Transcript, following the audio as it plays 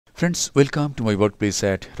Friends, welcome to my workplace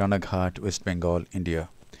at Ranaghat, West Bengal, India.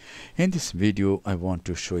 In this video, I want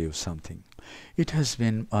to show you something. It has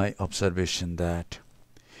been my observation that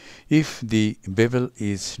if the bevel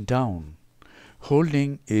is down,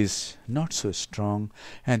 holding is not so strong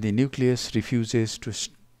and the nucleus refuses to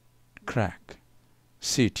crack.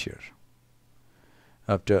 See it here.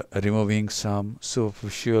 After removing some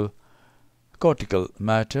superficial cortical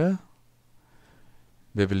matter,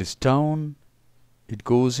 bevel is down. It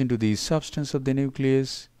goes into the substance of the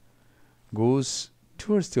nucleus, goes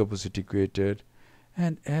towards the opposite equator,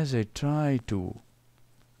 and as I try to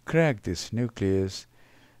crack this nucleus,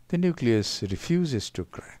 the nucleus refuses to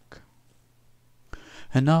crack.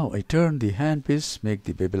 And now I turn the handpiece, make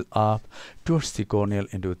the bevel up towards the corneal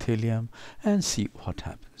endothelium and see what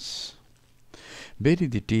happens. Bury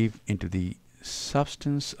the tip into the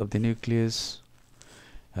substance of the nucleus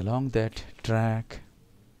along that track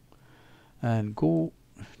and go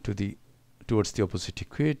towards the opposite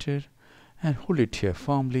equator and hold it here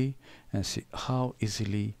firmly and see how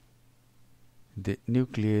easily the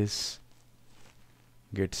nucleus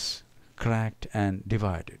gets cracked and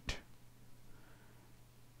divided.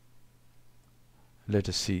 Let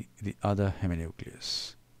us see the other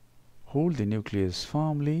heminucleus. Hold the nucleus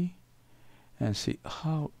firmly and see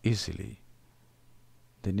how easily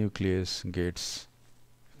the nucleus gets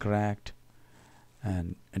cracked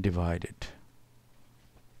and divided.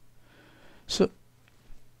 So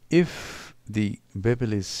if the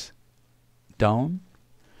bevel is down,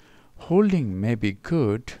 holding may be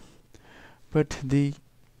good, but the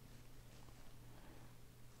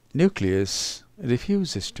nucleus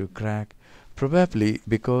refuses to crack, probably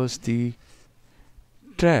because the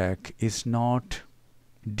track is not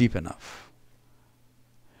deep enough.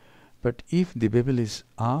 But if the bevel is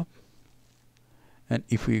up, and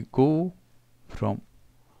if we go from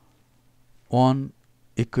one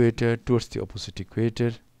equator towards the opposite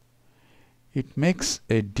equator, it makes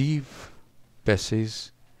a deep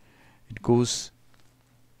passage. It goes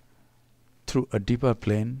through a deeper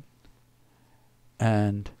plane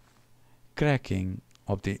and cracking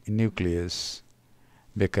of the nucleus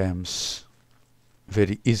becomes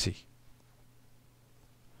very easy.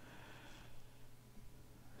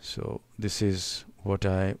 So this is what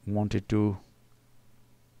I wanted to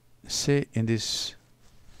say in this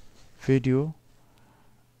video.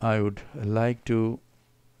 I would like to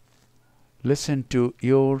listen to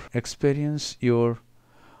your experience, your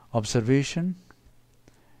observation.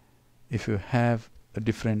 If you have a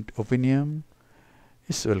different opinion,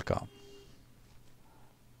 it's welcome.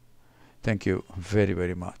 Thank you very,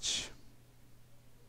 very much.